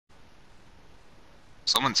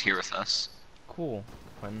Someone's here with us. Cool.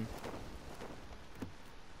 When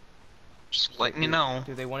Just letting you know.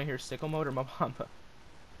 do they want to hear sickle mode or Mamba?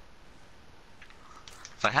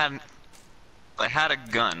 If I had a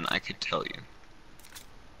gun, I could tell you.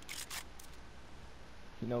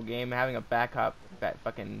 You know, game having a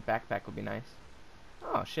fucking backpack would be nice.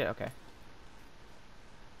 Oh shit. Okay.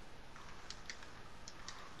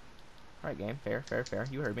 Alright, game. Fair, fair, fair.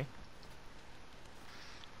 You heard me.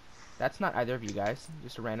 That's not either of you guys.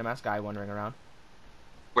 Just a random ass guy wandering around.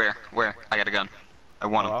 Where? Where? I got a gun. I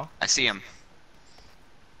want him. Hello? I see him.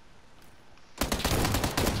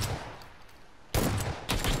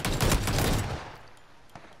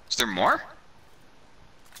 Is there more? Oh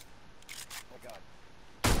my god.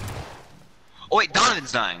 Oh wait,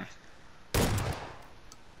 Donovan's dying.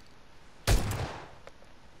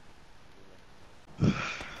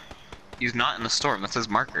 He's not in the storm. That's his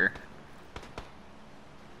marker.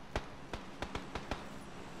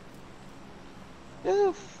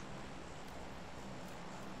 Oof.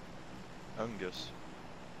 Angus.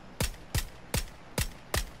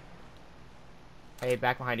 Hey,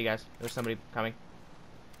 back behind you guys. There's somebody coming.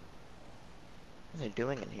 What are they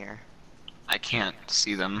doing in here? I can't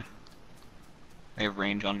see them. They have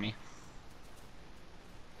range on me.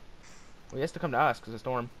 Well, he has to come to us because of the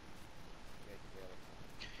storm.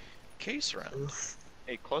 Case round.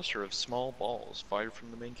 A cluster of small balls fired from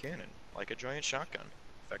the main cannon, like a giant shotgun,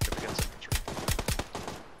 effective against infantry.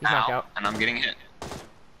 He's knocked out. And I'm getting hit.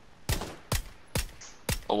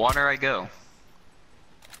 The water I go.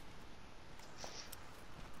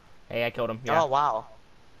 Hey, I killed him. Yeah. Oh wow.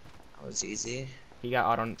 That was easy. He got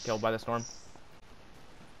auto killed by the storm.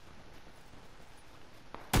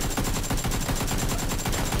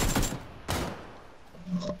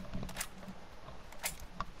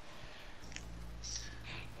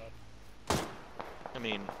 I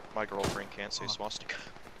mean, my girlfriend can't say swastika.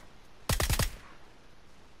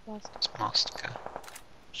 Swastika.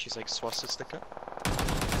 She's like swastika.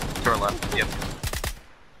 To our left. Yep.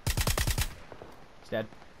 He's dead.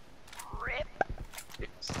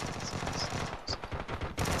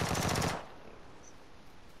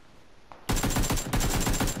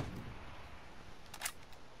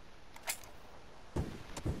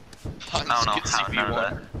 I don't know how none of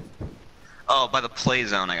that. Oh, by the play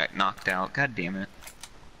zone I got knocked out. God damn it.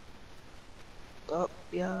 Oh,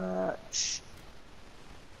 biatch.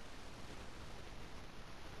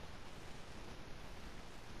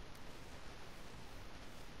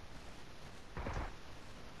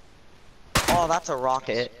 Oh, that's a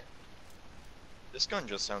rocket. This gun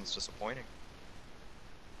just sounds disappointing.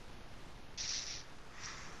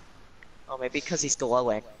 Oh, maybe because he's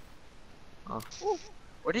glowing. Oh.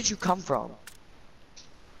 Where did you come from?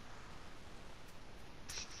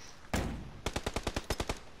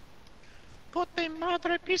 Puta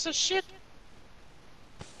madre, piece of shit!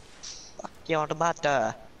 Fuck your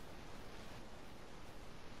mother.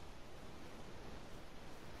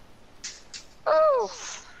 Oh.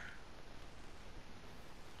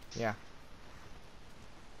 Yeah.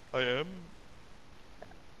 I am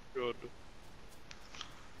good.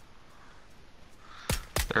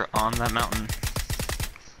 They're on that mountain.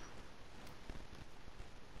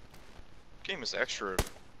 Game is extra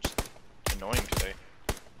just annoying today.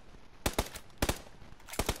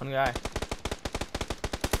 One guy.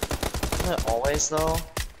 Isn't it always though?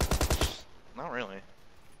 Not really.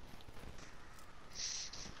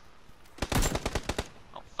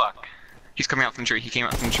 Oh fuck. He's coming out from the tree. He came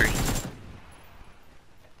out from the tree.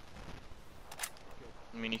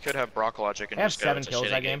 I mean, you could have Brock logic and I have just go, 7 "It's a kills shitty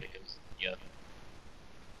that game." because- yeah.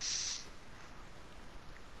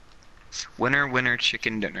 Winner, winner,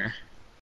 chicken dinner.